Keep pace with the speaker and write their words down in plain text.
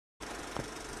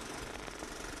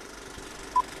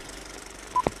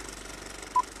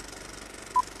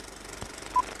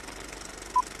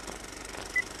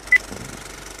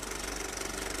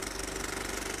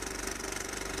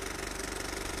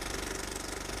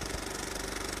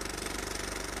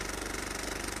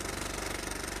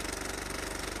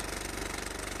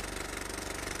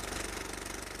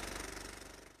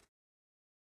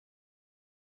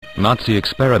Nazi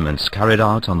experiments carried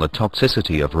out on the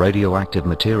toxicity of radioactive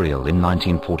material in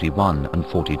 1941 and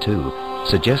 42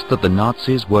 suggest that the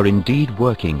Nazis were indeed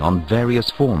working on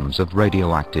various forms of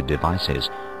radioactive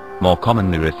devices, more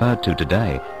commonly referred to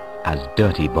today as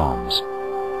dirty bombs.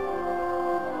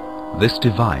 This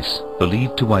device,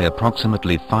 believed to weigh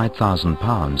approximately 5,000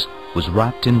 pounds, was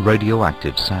wrapped in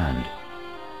radioactive sand.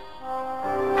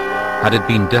 Had it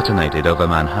been detonated over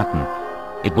Manhattan,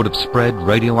 it would have spread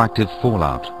radioactive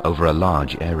fallout over a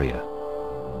large area.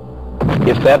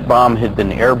 If that bomb had been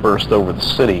airburst over the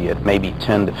city at maybe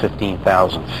 10 to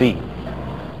 15,000 feet,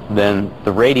 then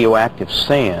the radioactive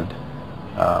sand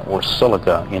or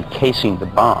silica encasing the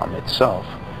bomb itself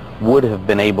would have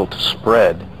been able to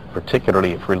spread,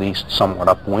 particularly if released somewhat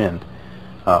upwind,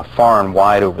 far and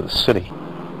wide over the city.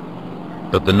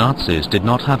 But the Nazis did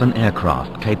not have an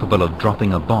aircraft capable of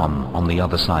dropping a bomb on the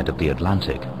other side of the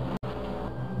Atlantic.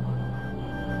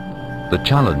 The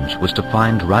challenge was to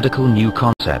find radical new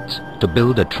concepts to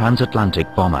build a transatlantic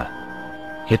bomber,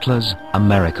 Hitler's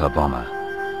America bomber.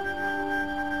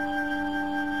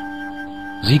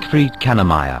 Siegfried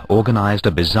Kannemeyer organized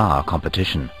a bizarre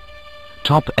competition.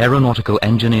 Top aeronautical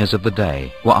engineers of the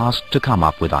day were asked to come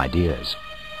up with ideas.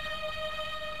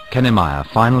 Kannemeyer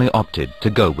finally opted to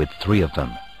go with 3 of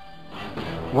them.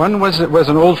 One was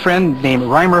an old friend named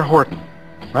Reimer Horten.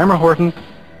 Reimer Horten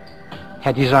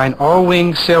had designed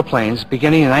all-wing sailplanes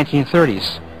beginning in the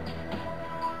 1930s.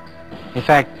 In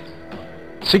fact,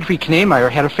 Siegfried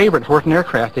Kannemeyer had a favorite Horten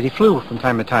aircraft that he flew from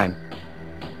time to time.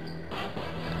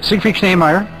 Siegfried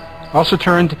Kannemeyer also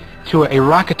turned to a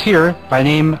rocketeer by the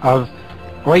name of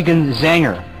Eugen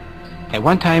Zanger. At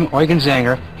one time, Eugen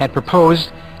Zanger had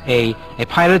proposed a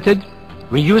piloted,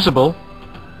 reusable,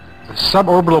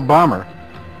 suborbital bomber.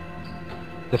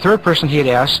 The third person he had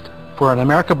asked for an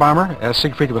America bomber, as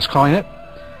Siegfried was calling it,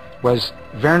 was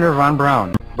Wernher von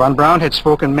Braun. Von Braun had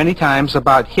spoken many times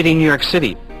about hitting New York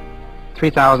City,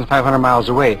 3,500 miles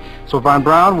away. So von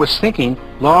Braun was thinking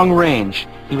long range.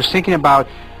 He was thinking about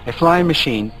a flying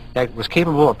machine that was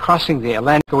capable of crossing the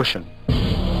Atlantic Ocean.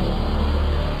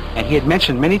 And he had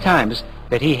mentioned many times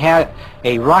that he had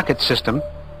a rocket system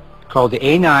called the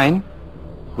A9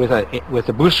 with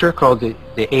a booster called the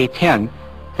A10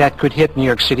 that could hit New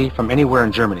York City from anywhere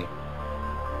in Germany.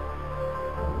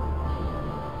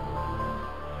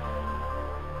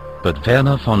 But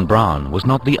Wernher von Braun was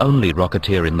not the only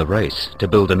rocketeer in the race to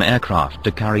build an aircraft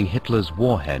to carry Hitler's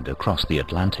warhead across the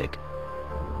Atlantic.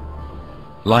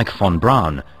 Like von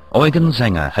Braun, Eugen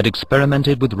Zanger had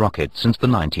experimented with rockets since the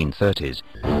 1930s.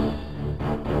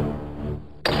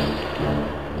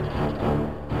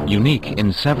 Unique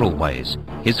in several ways,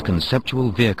 his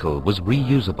conceptual vehicle was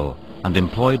reusable and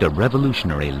employed a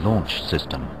revolutionary launch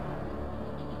system.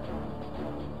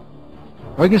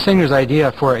 Eugen Zanger's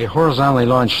idea for a horizontally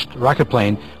launched rocket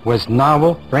plane was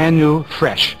novel, brand new,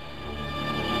 fresh.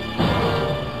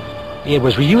 It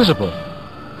was reusable.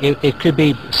 It could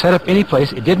be set up any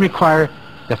place. It didn't require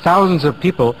the thousands of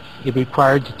people it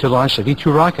required to launch a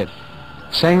V-2 rocket.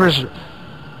 Zanger's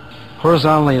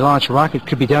horizontally launched rocket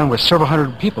could be done with several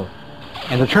hundred people.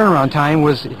 And the turnaround time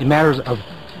was in matters of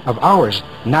hours,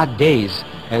 not days,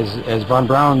 as von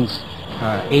Braun's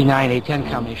A9,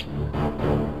 A10 combination.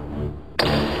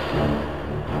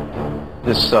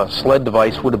 This sled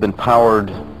device would have been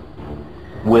powered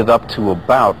with up to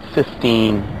about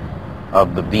 15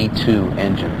 of the V2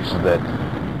 engines that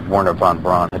Wernher von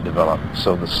Braun had developed.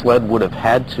 So the sled would have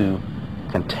had to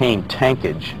contain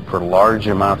tankage for large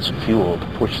amounts of fuel to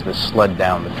push this sled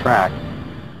down the track.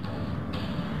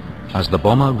 As the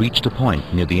bomber reached a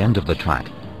point near the end of the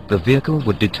track, the vehicle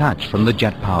would detach from the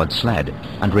jet-powered sled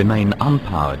and remain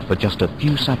unpowered for just a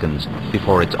few seconds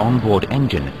before its onboard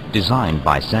engine, designed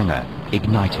by Zanger,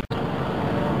 ignited.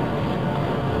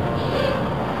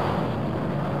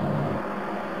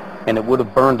 And it would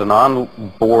have burned an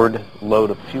onboard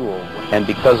load of fuel, and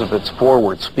because of its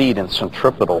forward speed and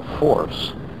centripetal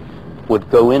force, would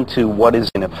go into what is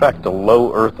in effect a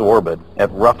low Earth orbit at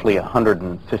roughly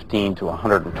 115 to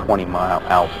 120 mile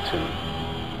altitude.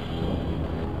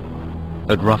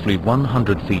 At roughly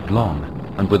 100 feet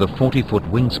long and with a 40-foot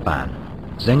wingspan,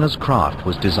 Zanger's craft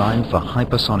was designed for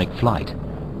hypersonic flight,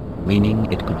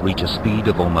 meaning it could reach a speed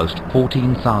of almost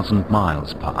 14,000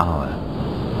 miles per hour.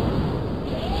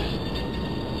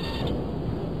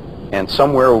 And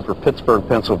somewhere over Pittsburgh,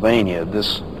 Pennsylvania,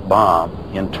 this bomb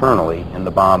internally in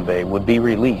the bomb bay would be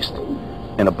released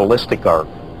in a ballistic arc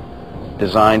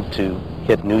designed to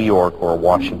hit New York or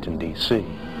Washington, D.C.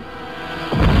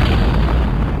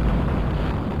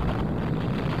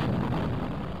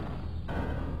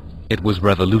 It was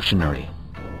revolutionary.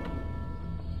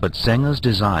 But Zenger's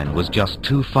design was just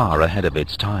too far ahead of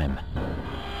its time.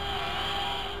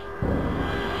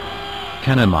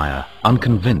 Kennemeyer,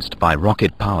 unconvinced by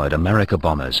rocket-powered America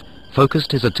bombers,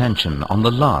 focused his attention on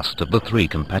the last of the three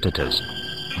competitors,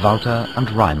 Walter and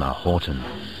Reimer Horten.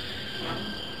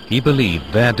 He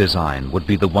believed their design would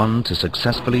be the one to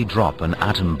successfully drop an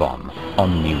atom bomb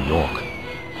on New York.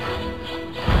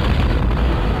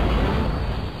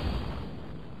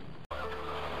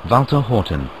 Walter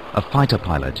Horten, a fighter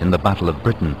pilot in the Battle of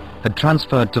Britain, had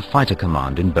transferred to Fighter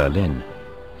Command in Berlin.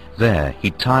 There,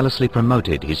 he tirelessly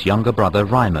promoted his younger brother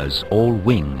Reimer's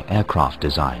all-wing aircraft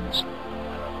designs.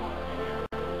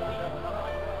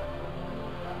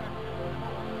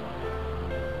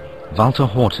 Walter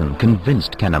Horten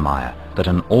convinced Kennemeyer that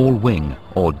an all-wing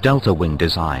or delta-wing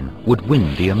design would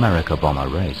win the America bomber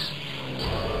race.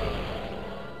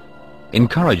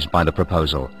 Encouraged by the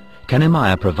proposal,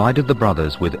 Kennemeyer provided the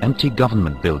brothers with empty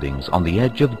government buildings on the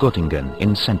edge of Göttingen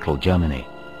in central Germany.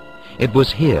 It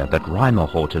was here that Reimer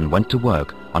Horten went to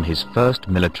work on his first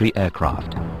military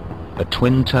aircraft, a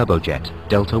twin-turbojet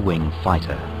delta-wing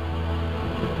fighter.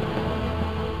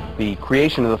 The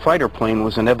creation of the fighter plane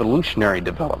was an evolutionary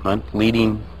development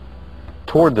leading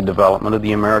toward the development of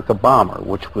the America bomber,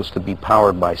 which was to be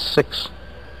powered by 6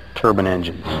 turbine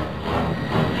engines.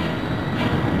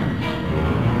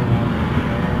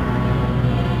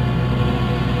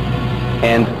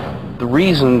 And the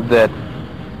reason that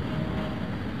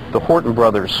the Horten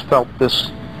brothers felt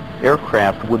this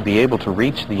aircraft would be able to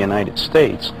reach the United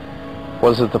States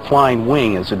was that the flying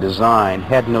wing as a design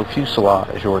had no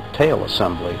fuselage or tail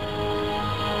assembly.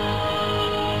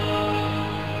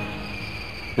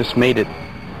 This made it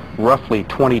roughly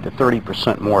 20 to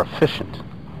 30% more efficient.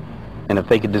 And if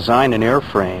they could design an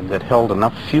airframe that held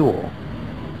enough fuel,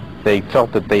 they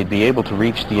felt that they'd be able to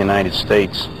reach the United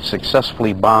States,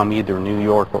 successfully bomb either New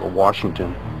York or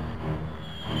Washington.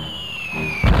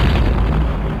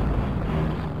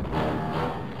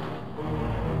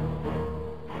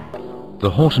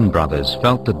 The Horten brothers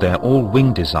felt that their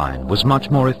all-wing design was much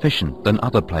more efficient than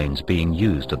other planes being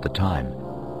used at the time.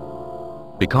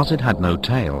 Because it had no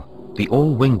tail, the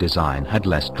all-wing design had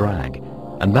less drag,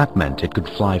 and that meant it could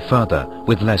fly further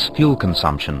with less fuel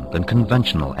consumption than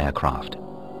conventional aircraft.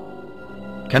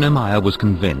 Kennemeyer was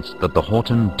convinced that the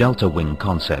Horten delta-wing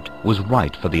concept was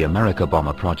right for the America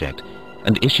bomber project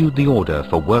and issued the order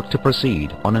for work to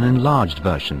proceed on an enlarged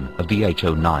version of the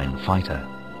HO-9 fighter.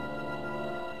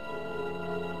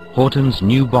 Horten's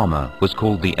new bomber was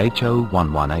called the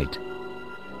HO-118.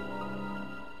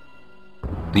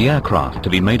 The aircraft, to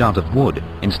be made out of wood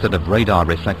instead of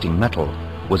radar-reflecting metal,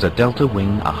 was a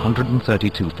delta-wing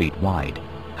 132 feet wide,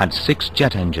 had 6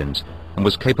 jet engines, and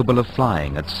was capable of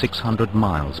flying at 600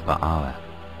 miles per hour.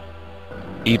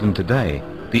 Even today,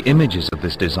 the images of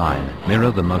this design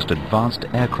mirror the most advanced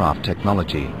aircraft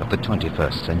technology of the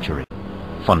 21st century.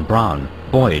 Von Braun,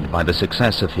 buoyed by the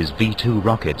success of his V-2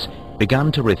 rockets,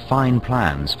 began to refine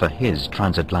plans for his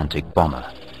transatlantic bomber.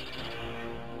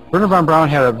 Wernher von Braun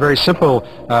had a very simple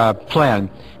plan.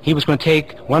 He was going to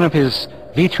take one of his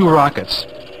V-2 rockets.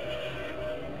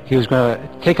 He was going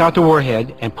to take out the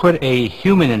warhead and put a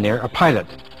human in there, a pilot.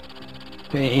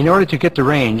 In order to get the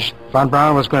range, von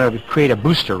Braun was going to create a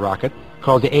booster rocket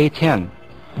called the A-10.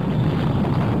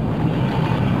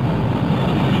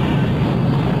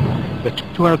 With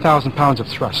 200,000 pounds of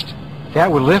thrust. That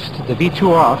would lift the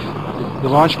V-2 off the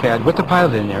launch pad with the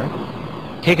pilot in there,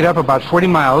 take it up about 40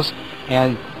 miles,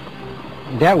 and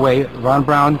that way von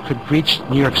Braun could reach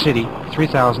New York City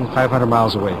 3,500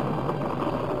 miles away.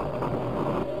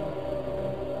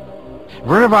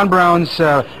 Wernher von Braun's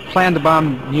plan to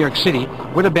bomb New York City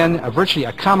would have been virtually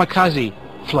a kamikaze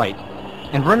flight,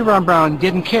 and Wernher von Braun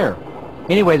didn't care.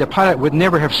 Anyway, the pilot would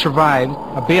never have survived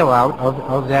a bailout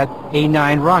of that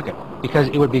A-9 rocket, because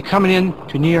it would be coming in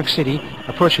to New York City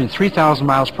approaching 3,000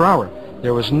 miles per hour.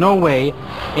 There was no way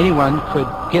anyone could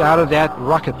get out of that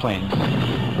rocket plane.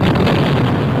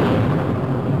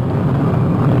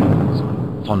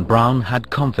 Von Braun had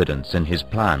confidence in his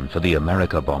plan for the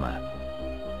America bomber.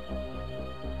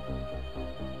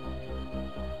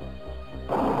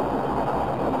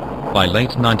 By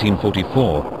late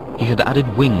 1944, he had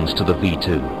added wings to the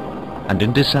V-2, and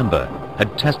in December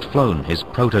had test-flown his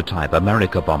prototype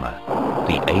America bomber,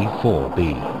 the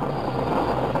A-4B.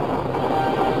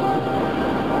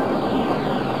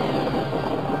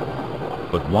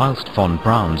 But whilst von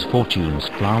Braun's fortunes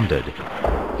floundered,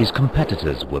 his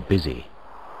competitors were busy.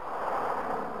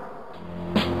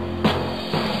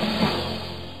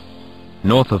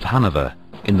 North of Hanover,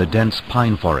 in the dense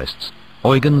pine forests,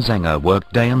 Eugen Zenger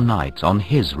worked day and night on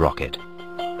his rocket.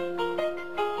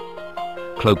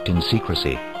 Cloaked in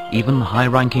secrecy, even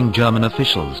high-ranking German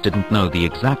officials didn't know the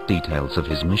exact details of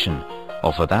his mission,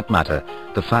 or for that matter,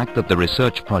 the fact that the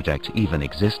research project even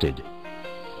existed.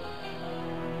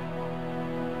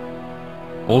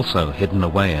 Also hidden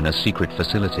away in a secret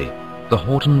facility, the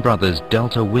Horten brothers'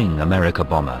 Delta Wing America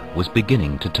bomber was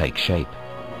beginning to take shape.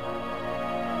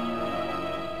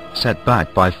 Set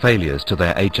back by failures to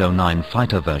their H-09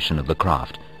 fighter version of the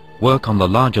craft, work on the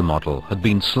larger model had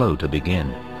been slow to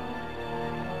begin.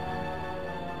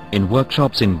 In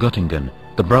workshops in Göttingen,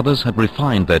 the brothers had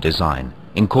refined their design,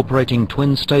 incorporating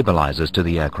twin stabilizers to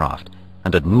the aircraft,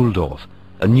 and at Mühldorf,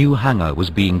 a new hangar was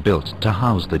being built to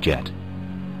house the jet.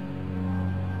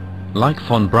 Like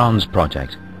von Braun's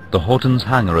project, the Horten's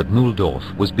hangar at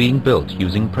Mühldorf was being built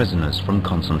using prisoners from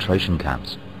concentration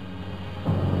camps.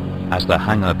 As the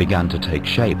hangar began to take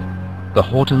shape, the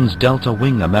Horten's Delta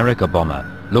Wing America bomber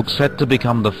looked set to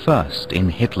become the first in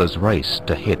Hitler's race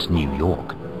to hit New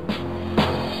York.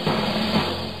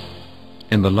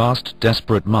 In the last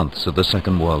desperate months of the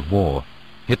Second World War,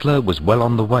 Hitler was well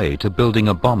on the way to building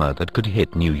a bomber that could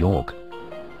hit New York.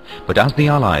 But as the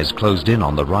Allies closed in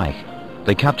on the Reich,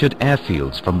 they captured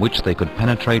airfields from which they could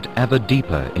penetrate ever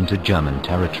deeper into German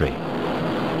territory.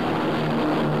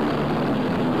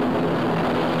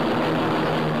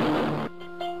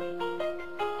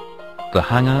 The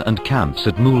hangar and camps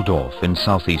at Mühldorf in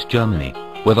southeast Germany,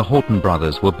 where the Horten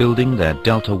brothers were building their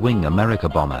Delta Wing America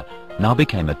bomber, now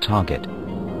became a target.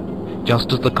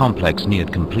 Just as the complex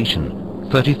neared completion,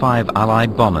 35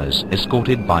 Allied bombers,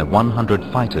 escorted by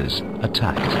 100 fighters,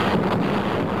 attacked.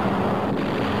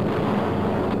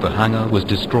 The hangar was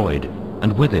destroyed,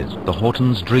 and with it the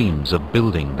Hortens' dreams of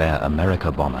building their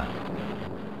America bomber.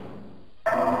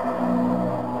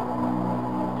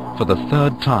 For the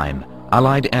third time,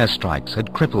 Allied airstrikes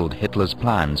had crippled Hitler's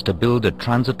plans to build a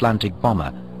transatlantic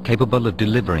bomber capable of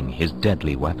delivering his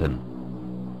deadly weapon.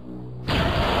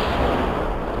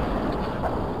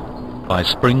 By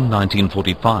spring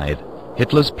 1945,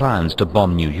 Hitler's plans to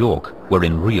bomb New York were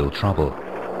in real trouble.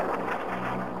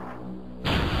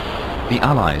 The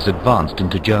Allies advanced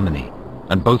into Germany,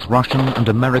 and both Russian and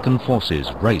American forces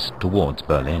raced towards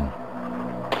Berlin.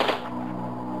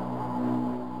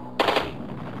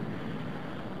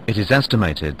 It is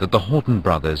estimated that the Horten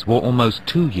brothers were almost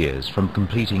 2 years from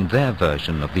completing their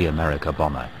version of the America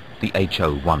bomber, the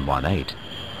HO-118.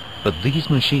 But these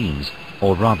machines,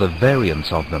 or rather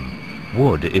variants of them,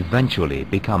 would eventually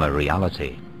become a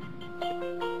reality.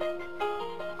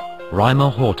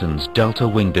 Reimer Horten's Delta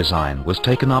Wing design was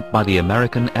taken up by the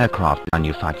American aircraft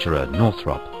manufacturer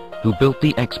Northrop, who built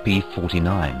the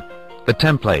XP-49, the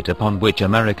template upon which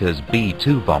America's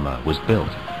B-2 bomber was built.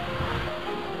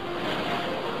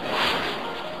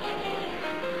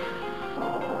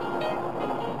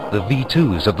 The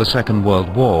V-2s of the Second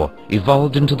World War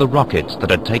evolved into the rockets that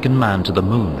had taken man to the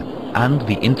moon and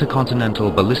the intercontinental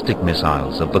ballistic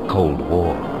missiles of the Cold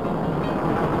War.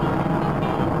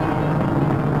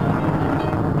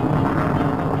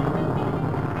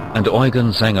 And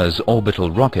Eugen Zenger's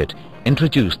orbital rocket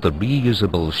introduced the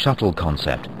reusable shuttle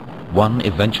concept, one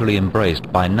eventually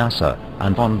embraced by NASA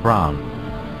and von Braun.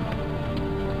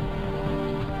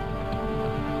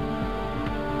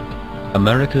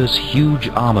 America's huge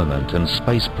armament and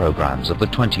space programs of the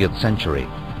 20th century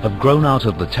have grown out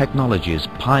of the technologies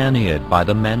pioneered by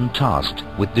the men tasked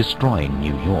with destroying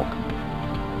New York.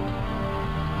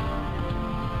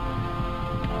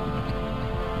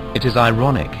 It is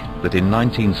ironic that in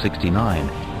 1969,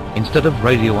 instead of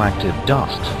radioactive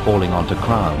dust falling onto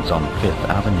crowds on Fifth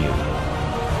Avenue,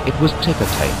 it was ticker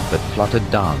tape that fluttered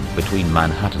down between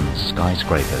Manhattan's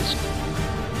skyscrapers.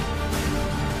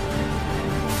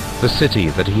 The city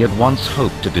that he had once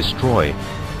hoped to destroy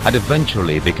had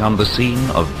eventually become the scene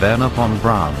of Wernher von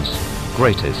Braun's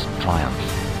greatest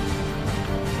triumph.